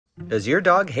Does your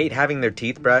dog hate having their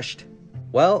teeth brushed?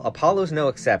 Well, Apollo's no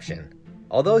exception.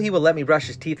 Although he will let me brush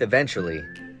his teeth eventually,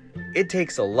 it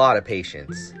takes a lot of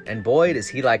patience, and boy does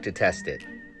he like to test it.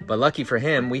 But lucky for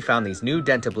him, we found these new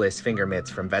DentaBliss finger mitts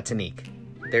from Vetinique.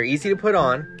 They're easy to put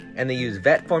on, and they use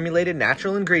vet-formulated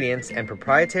natural ingredients and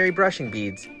proprietary brushing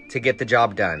beads to get the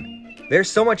job done. They're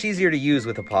so much easier to use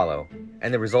with Apollo,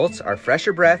 and the results are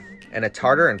fresher breath and a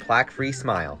tartar and plaque-free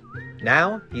smile.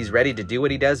 Now, he's ready to do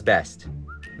what he does best: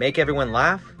 make everyone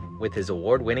laugh with his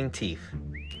award-winning teeth.